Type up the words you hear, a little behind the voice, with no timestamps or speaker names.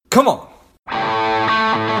Come on.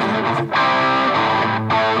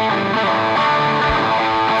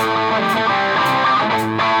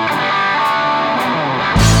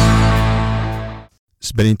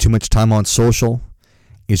 Spending too much time on social?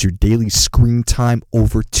 Is your daily screen time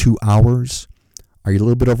over 2 hours? Are you a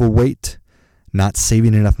little bit overweight? Not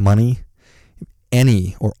saving enough money? If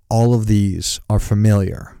any or all of these are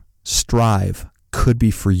familiar, Strive could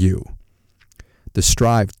be for you. The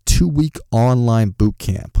Strive 2-week online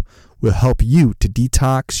bootcamp will help you to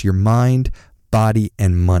detox your mind, body,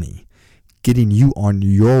 and money, getting you on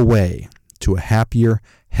your way to a happier,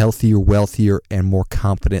 healthier, wealthier, and more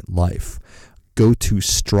confident life. Go to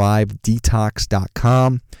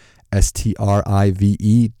strivedetox.com,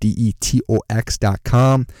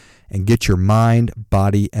 strivedetox.com, and get your mind,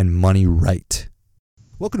 body, and money right.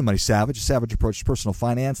 Welcome to Money Savage, a savage approach to personal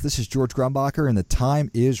finance. This is George Grumbacher, and the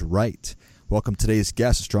time is right. Welcome to today's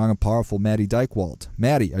guest, strong and powerful Maddie Dykewald.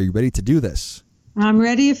 Maddie, are you ready to do this? I'm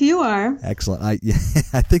ready if you are. Excellent. I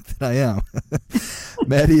think that I am.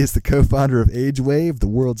 Maddie is the co-founder of AgeWave, the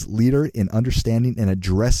world's leader in understanding and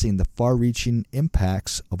addressing the far-reaching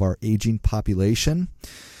impacts of our aging population.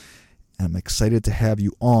 And I'm excited to have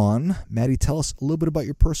you on. Maddie, tell us a little bit about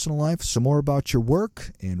your personal life, some more about your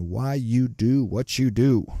work, and why you do what you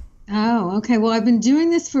do. Oh, okay. Well, I've been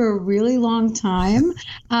doing this for a really long time.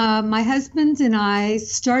 My husband and I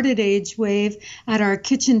started AgeWave at our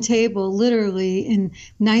kitchen table, literally in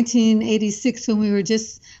 1986 when we were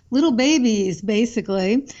just little babies,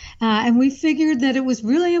 basically. And we figured that it was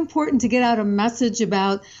really important to get out a message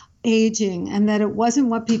about aging and that it wasn't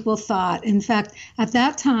what people thought. In fact, at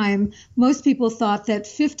that time, most people thought that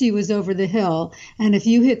 50 was over the hill. And if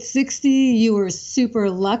you hit 60, you were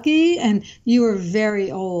super lucky and you were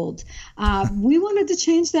very old. We wanted to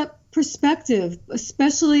change that perspective,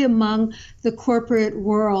 especially among the corporate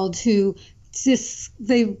world who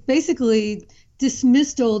they basically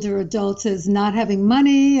dismissed older adults as not having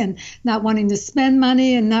money and not wanting to spend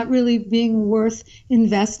money and not really being worth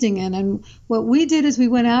investing in. And what we did is we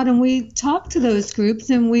went out and we talked to those groups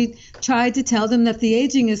and we tried to tell them that the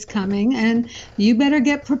aging is coming and you better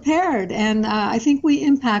get prepared. And I think we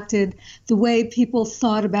impacted the way people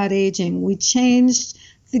thought about aging. We changed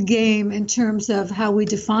the game in terms of how we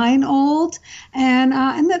define old, and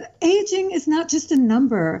that aging is not just a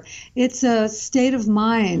number, it's a state of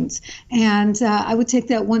mind. And I would take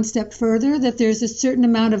that one step further, that there's a certain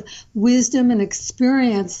amount of wisdom and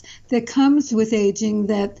experience that comes with aging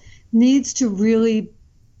that needs to really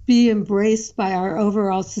be embraced by our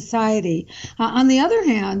overall society. On the other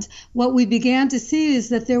hand, what we began to see is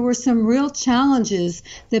that there were some real challenges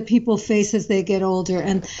that people face as they get older,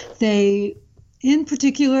 and they in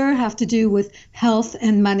particular have to do with health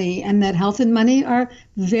and money, and that health and money are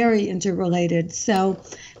very interrelated. So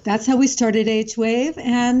that's how we started AgeWave,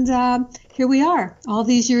 and here we are, all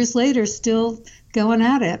these years later, still going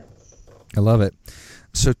at it. I love it.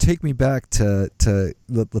 So take me back to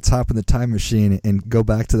let's hop in the time machine and go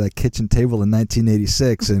back to that kitchen table in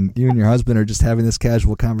 1986, and you and your husband are just having this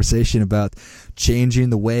casual conversation about changing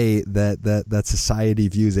the way that society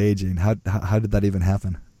views aging. How did that even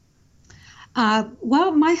happen?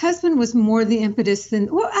 Well, my husband was more the impetus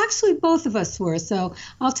than, well, actually both of us were, so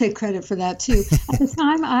I'll take credit for that too. At the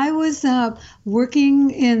time I was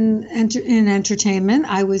working in entertainment.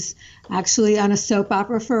 I was actually on a soap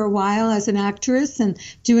opera for a while as an actress and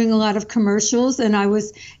doing a lot of commercials, and I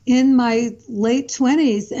was in my late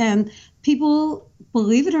 20s, and people,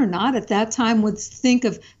 believe it or not, at that time would think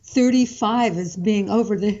of 35 as being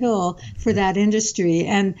over the hill for that industry.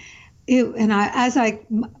 And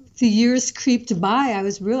the years creeped by, I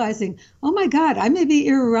was realizing, oh my God, I may be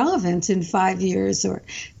irrelevant in 5 years or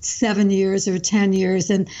 7 years or 10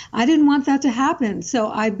 years. And I didn't want that to happen.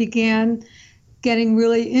 So I began getting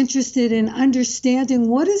really interested in understanding,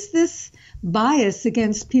 what is this bias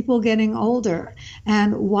against people getting older?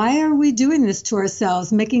 And why are we doing this to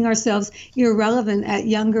ourselves, making ourselves irrelevant at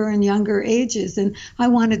younger and younger ages? And I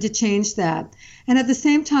wanted to change that. And at the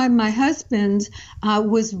same time, my husband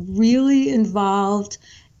was really involved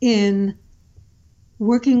in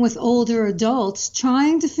working with older adults,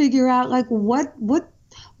 trying to figure out, like,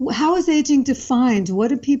 how is aging defined? What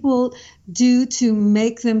do people do to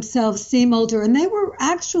make themselves seem older? And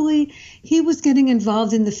he was getting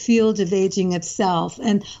involved in the field of aging itself.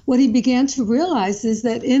 And what he began to realize is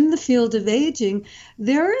that in the field of aging,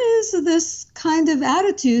 there is this kind of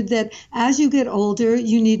attitude that as you get older,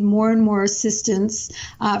 you need more and more assistance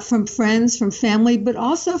from friends, from family, but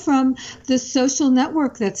also from the social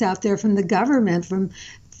network that's out there, from the government,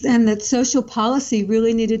 and that social policy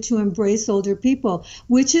really needed to embrace older people,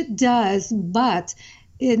 which it does, but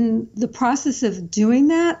in the process of doing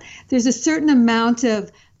that, there's a certain amount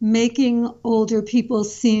of making older people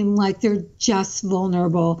seem like they're just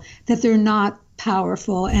vulnerable, that they're not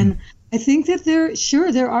powerful. And I think that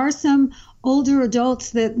there are some older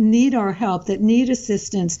adults that need our help, that need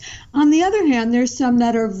assistance. On the other hand, there's some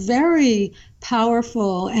that are very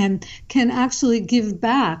powerful and can actually give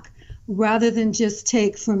back rather than just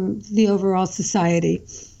take from the overall society.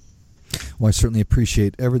 Well, I certainly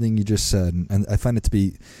appreciate everything you just said, and I find it to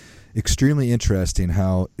be extremely interesting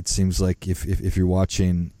how it seems like if you're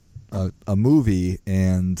watching a movie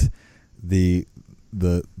and the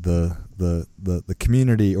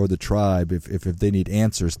community or the tribe, if they need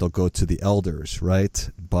answers, they'll go to the elders, right?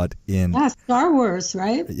 But in Star Wars,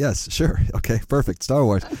 right? Yes, sure, okay, perfect, Star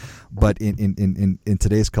Wars. But in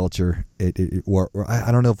today's culture, or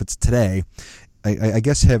I don't know if it's today. I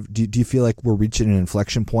guess do you feel like we're reaching an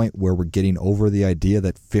inflection point where we're getting over the idea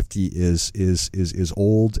that 50 is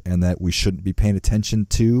old and that we shouldn't be paying attention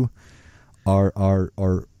to our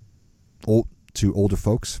older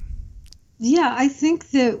folks? Yeah, I think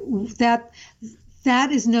that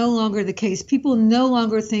is no longer the case. People no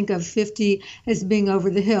longer think of 50 as being over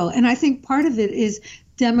the hill. And I think part of it is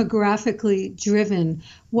demographically driven.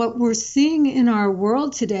 What we're seeing in our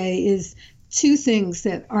world today is two things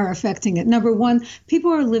that are affecting it. Number one,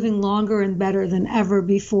 people are living longer and better than ever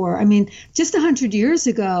before. I mean, just 100 years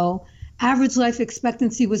ago, average life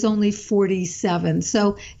expectancy was only 47.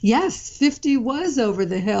 So yes, 50 was over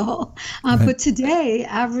the hill. Right. But today,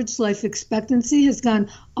 average life expectancy has gone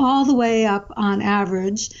all the way up on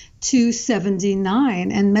average to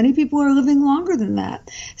 79. And many people are living longer than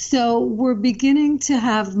that. So we're beginning to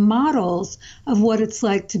have models of what it's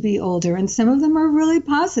like to be older. And some of them are really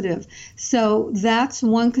positive. So that's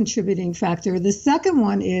one contributing factor. The second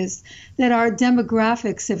one is that our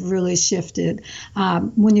demographics have really shifted.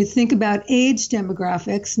 When you think about age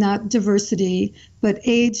demographics, not diversity, but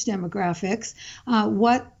age demographics,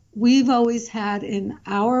 what we've always had in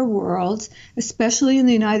our world, especially in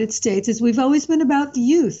the United States, is we've always been about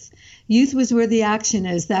youth. Youth was where the action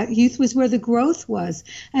is. That youth was where the growth was.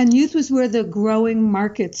 And youth was where the growing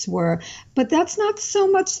markets were. But that's not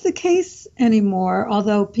so much the case anymore,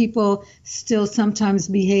 although people still sometimes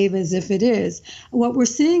behave as if it is. What we're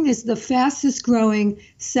seeing is the fastest growing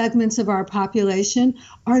segments of our population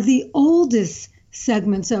are the oldest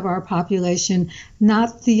segments of our population,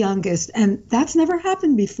 not the youngest. And that's never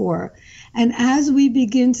happened before. And as we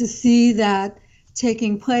begin to see that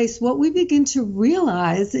taking place, what we begin to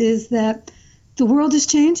realize is that the world is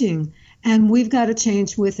changing and we've got to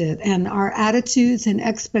change with it. And our attitudes and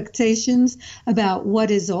expectations about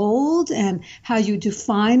what is old and how you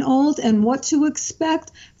define old and what to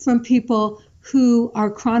expect from people who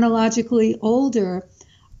are chronologically older,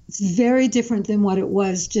 it's very different than what it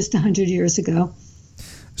was just 100 years ago.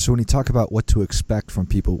 So when you talk about what to expect from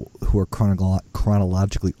people who are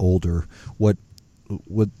chronologically older, what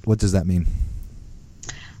does that mean?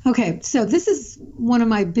 Okay, so this is one of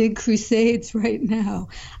my big crusades right now.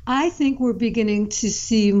 I think we're beginning to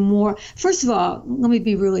see more. First of all, let me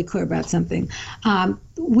be really clear about something.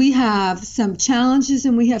 We have some challenges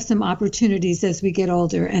and we have some opportunities as we get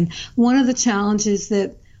older. And one of the challenges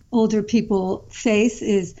that older people face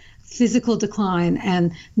is physical decline.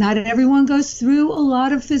 And not everyone goes through a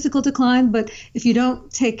lot of physical decline, but if you don't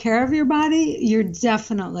take care of your body, you're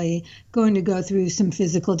definitely going to go through some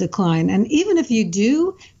physical decline. And even if you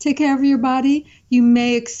do take care of your body, you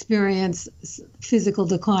may experience physical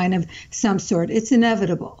decline of some sort. It's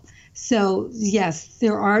inevitable. So yes,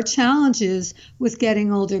 there are challenges with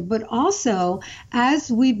getting older, but also as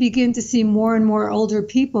we begin to see more and more older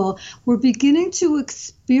people, we're beginning to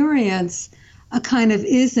experience a kind of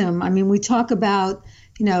ism. I mean, we talk about,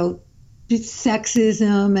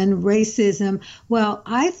 sexism and racism. Well,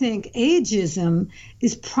 I think ageism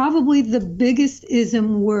is probably the biggest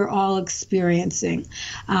ism we're all experiencing.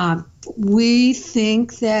 We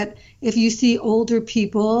think that if you see older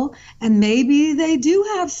people, and maybe they do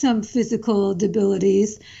have some physical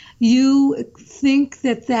debilities, you think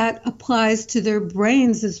that that applies to their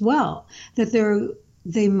brains as well, that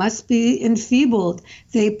they must be enfeebled.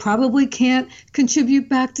 They probably can't contribute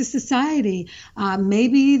back to society.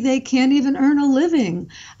 Maybe they can't even earn a living.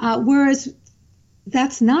 Whereas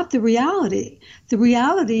that's not the reality. The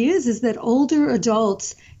reality is that older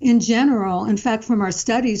adults in general, in fact, from our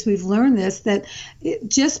studies, we've learned this, that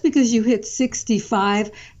just because you hit 65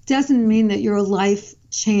 doesn't mean that your life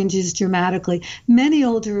changes dramatically. Many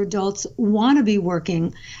older adults want to be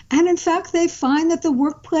working. And in fact, they find that the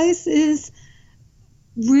workplace is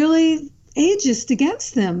really ageist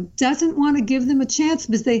against them, doesn't want to give them a chance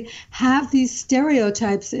because they have these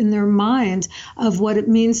stereotypes in their mind of what it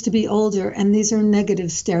means to be older. And these are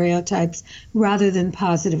negative stereotypes rather than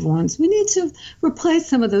positive ones. We need to replace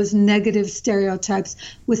some of those negative stereotypes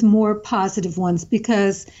with more positive ones,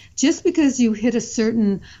 because just because you hit a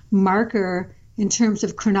certain marker in terms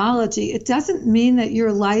of chronology, it doesn't mean that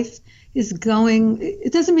your life is going,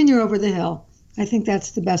 it doesn't mean you're over the hill. I think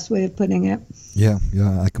that's the best way of putting it. Yeah,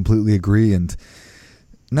 I completely agree. And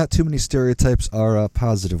not too many stereotypes are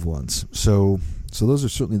positive ones. So those are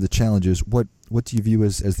certainly the challenges. What do you view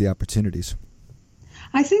as the opportunities?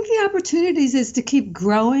 I think the opportunities is to keep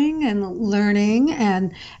growing and learning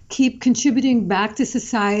and keep contributing back to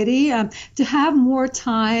society, to have more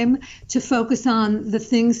time to focus on the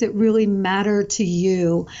things that really matter to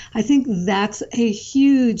you. I think that's a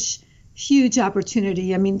huge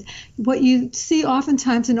opportunity. I mean, what you see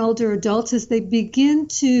oftentimes in older adults is they begin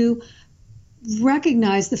to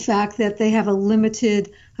recognize the fact that they have a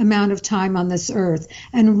limited amount of time on this earth.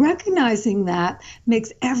 And recognizing that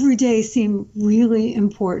makes every day seem really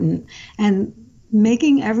important. And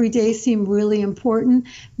making every day seem really important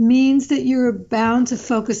means that you're bound to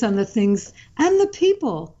focus on the things and the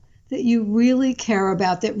people that you really care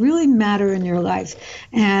about, that really matter in your life.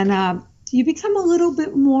 And you become a little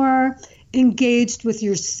bit more engaged with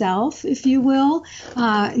yourself, if you will.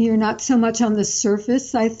 You're not so much on the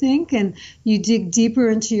surface, I think, and you dig deeper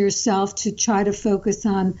into yourself to try to focus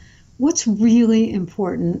on what's really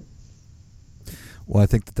important. Well, I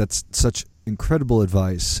think that's such incredible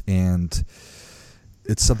advice, and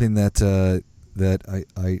it's something that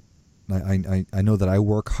I know that I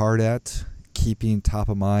work hard at, keeping top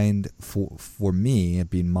of mind for me, and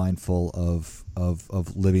being mindful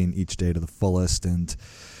of living each day to the fullest, and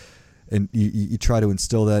you try to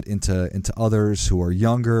instill that into others who are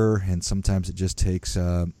younger, and sometimes it just takes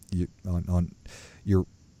you're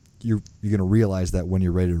going to realize that when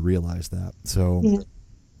you're ready to realize that. So, yeah.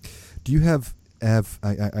 Do you have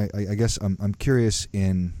I guess I'm curious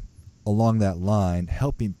in along that line,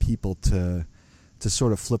 helping people to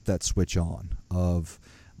sort of flip that switch on of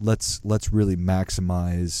let's really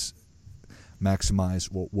maximize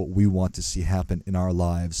what we want to see happen in our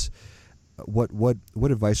lives. What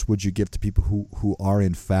advice would you give to people who are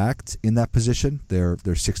in fact in that position? They're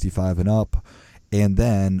 65 and up, and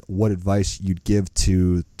then what advice you'd give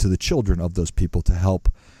to the children of those people to help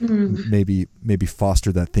maybe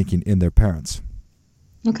foster that thinking in their parents?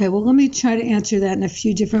 Okay, well, let me try to answer that in a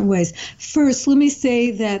few different ways. First, let me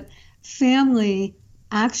say that family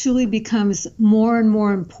actually becomes more and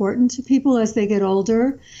more important to people as they get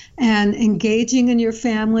older, and engaging in your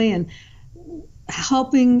family and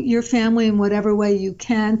helping your family in whatever way you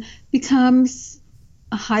can becomes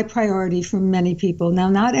a high priority for many people. Now,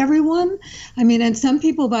 not everyone. I mean, and some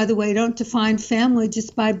people, by the way, don't define family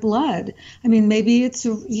just by blood. I mean, maybe it's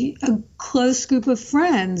a close group of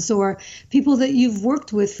friends or people that you've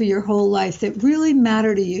worked with for your whole life that really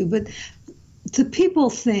matter to you. But the people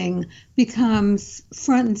thing becomes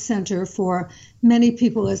front and center for many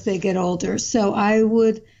people as they get older. So I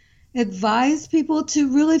would advise people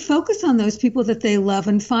to really focus on those people that they love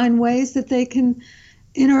and find ways that they can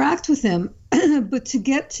interact with them. But to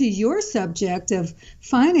get to your subject of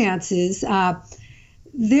finances,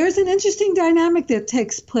 there's an interesting dynamic that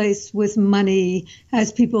takes place with money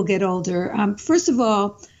as people get older. First of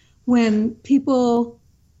all, when people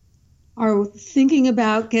are thinking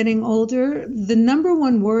about getting older, the number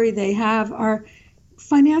one worry they have are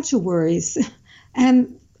financial worries.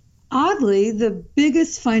 And oddly, the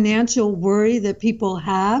biggest financial worry that people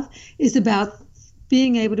have is about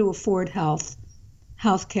being able to afford health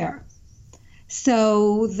care.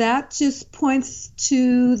 So that just points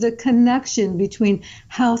to the connection between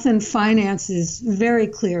health and finances very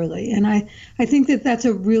clearly. And I think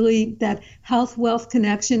that health-wealth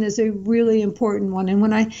connection is a really important one. And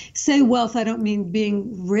when I say wealth, I don't mean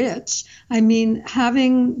being rich. I mean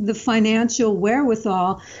having the financial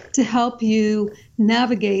wherewithal to help you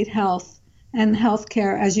navigate health and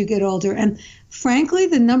healthcare as you get older. And frankly,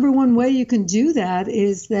 the number one way you can do that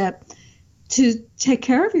is to take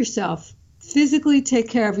care of yourself. Physically take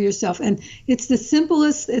care of yourself. And it's the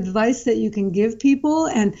simplest advice that you can give people.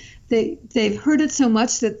 And they've heard it so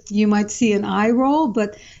much that you might see an eye roll,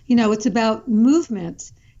 but it's about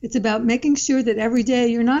movement. It's about making sure that every day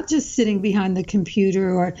you're not just sitting behind the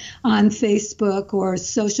computer or on Facebook or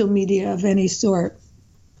social media of any sort.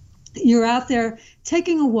 You're out there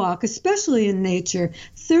taking a walk, especially in nature.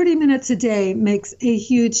 30 minutes a day makes a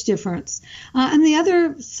huge difference. And the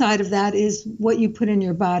other side of that is what you put in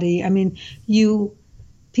your body. I mean, you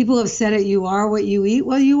people have said it, you are what you eat.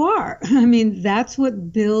 Well, you are. I mean, that's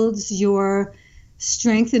what builds your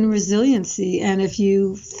strength and resiliency. And if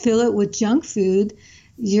you fill it with junk food,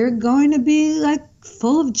 you're going to be like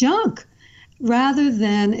full of junk, rather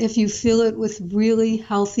than if you fill it with really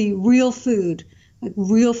healthy, real food. Like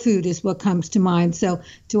real food is what comes to mind. So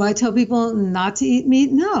do I tell people not to eat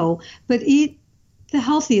meat? No, but eat the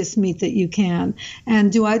healthiest meat that you can.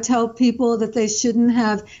 And do I tell people that they shouldn't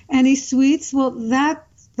have any sweets? Well,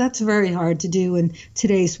 that's very hard to do in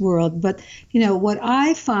today's world. But, what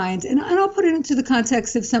I find, and I'll put it into the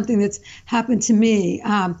context of something that's happened to me.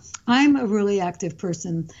 I'm a really active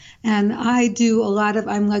person, and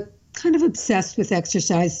I'm like kind of obsessed with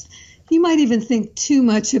exercise. You might even think too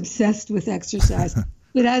much obsessed with exercise.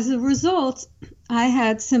 But as a result, I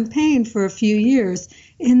had some pain for a few years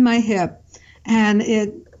in my hip, and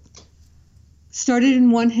it started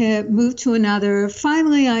in one hip, moved to another.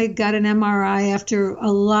 Finally, I got an MRI after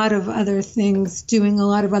a lot of other things, doing a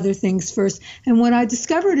lot of other things first. And what I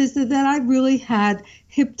discovered is that I really had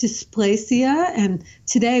hip dysplasia. And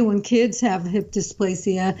today, when kids have hip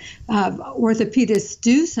dysplasia, orthopedists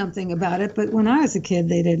do something about it. But when I was a kid,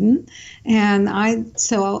 they didn't. And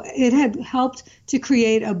so it had helped to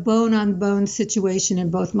create a bone-on-bone situation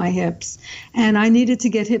in both my hips. And I needed to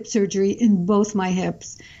get hip surgery in both my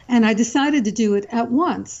hips. And I decided to do it at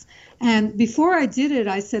once. And before I did it,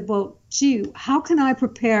 I said, well, gee, how can I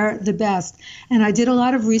prepare the best? And I did a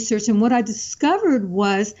lot of research. And what I discovered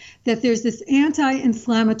was that there's this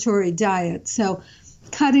anti-inflammatory diet. So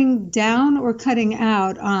cutting down or cutting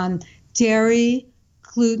out on dairy,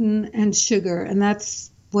 gluten, and sugar. And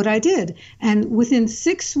that's what I did. And within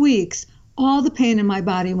 6 weeks, all the pain in my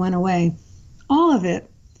body went away. All of it.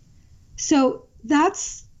 So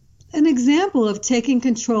that's an example of taking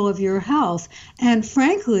control of your health. And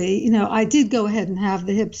frankly, I did go ahead and have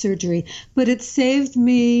the hip surgery, but it saved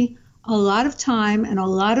me a lot of time and a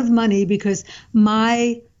lot of money because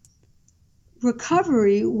my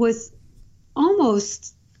recovery was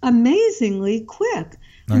almost amazingly quick.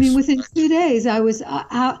 Nice. I mean, within 2 days, I was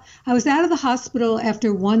out of the hospital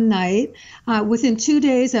after one night. Within 2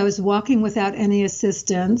 days, I was walking without any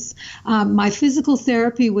assistance. My physical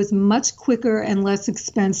therapy was much quicker and less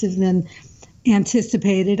expensive than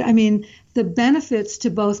anticipated. I mean, the benefits to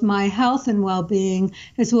both my health and well-being,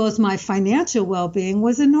 as well as my financial well-being,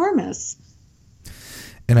 was enormous.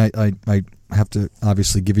 And I have to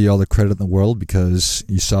obviously give you all the credit in the world because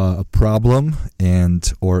you saw a problem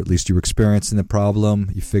or at least you were experiencing the problem.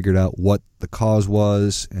 You figured out what the cause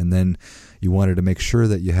was, and then you wanted to make sure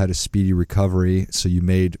that you had a speedy recovery. So you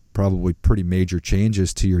made probably pretty major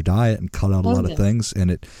changes to your diet and cut out a lot of things,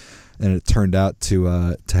 and it turned out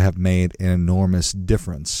to have made an enormous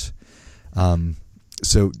difference.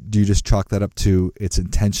 So do you just chalk that up to its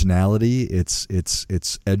intentionality?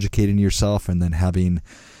 It's educating yourself and then having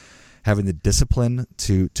the discipline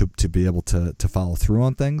to be able to follow through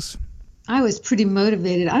on things? I was pretty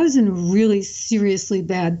motivated. I was in really seriously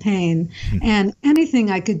bad pain, and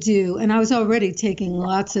anything I could do, and I was already taking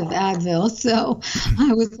lots of Advil, so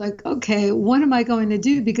I was like, okay, what am I going to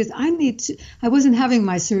do? Because I wasn't having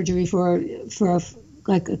my surgery for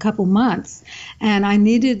like a couple months, and I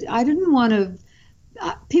didn't want to.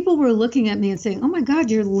 People were looking at me and saying, oh my God,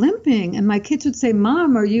 you're limping. And my kids would say,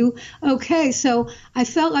 Mom, are you okay? So I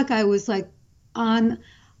felt like I was like on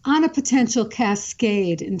a potential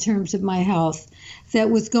cascade in terms of my health that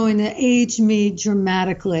was going to age me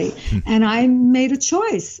dramatically. And I made a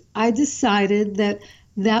choice. I decided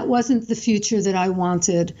that wasn't the future that I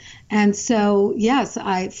wanted. And so, yes,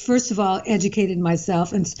 I first of all educated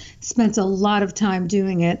myself and spent a lot of time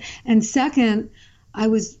doing it. And second, I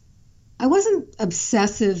wasn't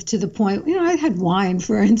obsessive to the point, I had wine,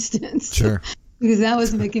 for instance. Sure. Because that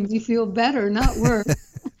was making me feel better, not worse.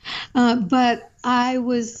 But I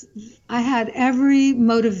had every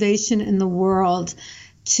motivation in the world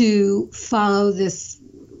to follow this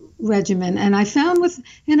regimen. And I found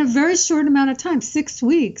in a very short amount of time, 6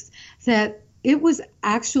 weeks, that it was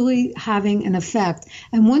actually having an effect.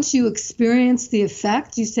 And once you experience the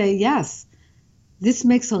effect, you say, yes, this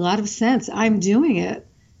makes a lot of sense. I'm doing it.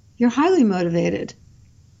 You're highly motivated.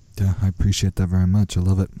 Yeah, I appreciate that very much. I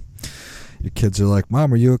love it. Your kids are like,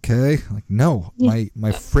 Mom, are you okay? Like, no, my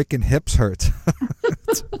freaking hips hurt.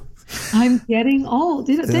 I'm getting old.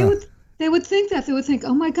 They would think that. They would think,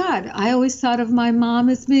 oh my God, I always thought of my mom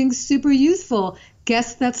as being super youthful.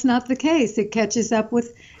 Guess that's not the case. It catches up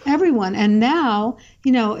with everyone. And now,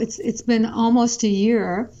 it's been almost a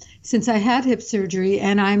year since I had hip surgery,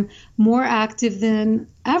 and I'm more active than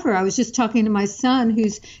ever. I was just talking to my son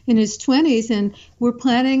who's in his 20s, and we're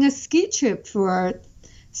planning a ski trip for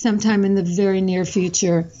sometime in the very near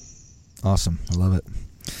future. Awesome. I love it.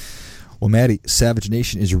 Well, Maddie, Savage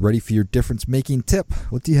Nation is ready for your difference-making tip.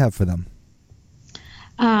 What do you have for them?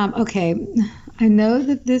 Okay. I know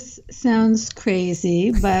that this sounds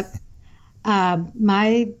crazy, but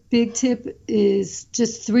my big tip is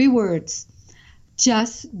just 3 words.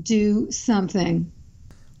 Just do something.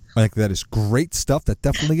 I think that is great stuff. That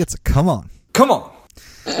definitely gets a come on.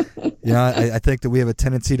 I think that we have a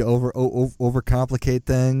tendency to overcomplicate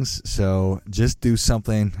things. So just do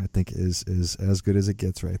something, I think, is as good as it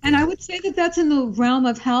gets right there. And I would say that that's in the realm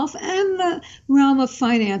of health and the realm of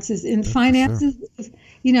finances. In finances, sure.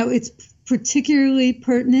 It's particularly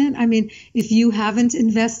pertinent. I mean, if you haven't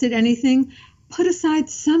invested anything, put aside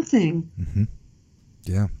something. Mm-hmm.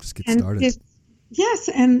 Yeah, just get started. Yes,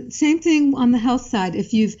 and same thing on the health side.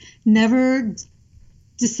 If you've never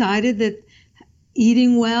decided that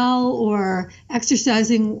eating well or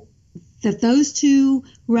exercising, that those 2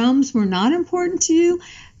 realms were not important to you,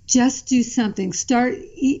 just do something.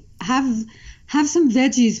 Have some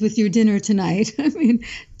veggies with your dinner tonight. I mean,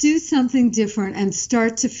 do something different and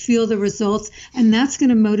start to feel the results, and that's going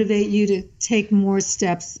to motivate you to take more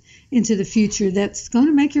steps into the future. That's going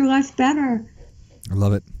to make your life better. I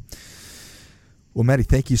love it. Well, Maddie,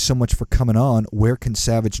 thank you so much for coming on. Where can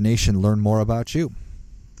Savage Nation learn more about you?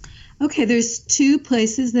 Okay, there's 2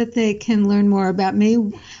 places that they can learn more about me,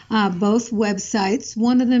 both websites.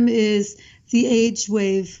 One of them is the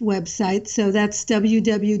AgeWave website, so that's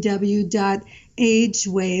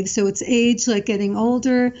www.agewave. So it's age like getting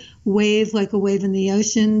older, wave like a wave in the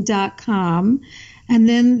ocean.com. And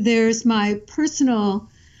then there's my personal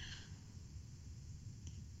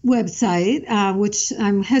website, which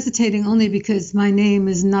I'm hesitating only because my name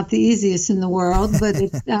is not the easiest in the world, but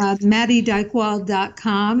it's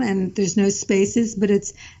MaddieDykewald.com, and there's no spaces, but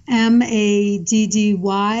it's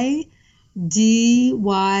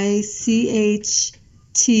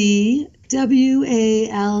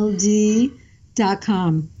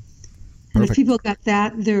MaddieDykewald.com. And if people got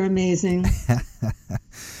that, they're amazing.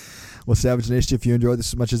 Well, Savage Nation, if you enjoyed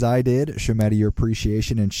this as much as I did, show Maddie your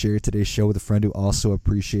appreciation and share today's show with a friend who also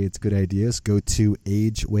appreciates good ideas. Go to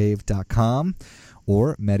agewave.com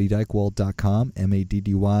or MaddieDykewald.com,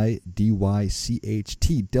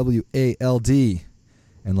 MaddieDykewald.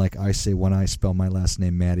 And like I say when I spell my last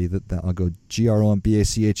name, Maddie, that I'll go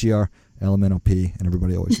GROMBACHER-LMNOP, and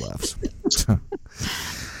everybody always laughs.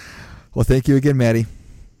 Well, thank you again, Maddie.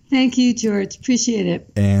 Thank you, George. Appreciate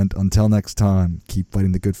it. And until next time, keep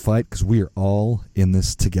fighting the good fight because we are all in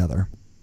this together.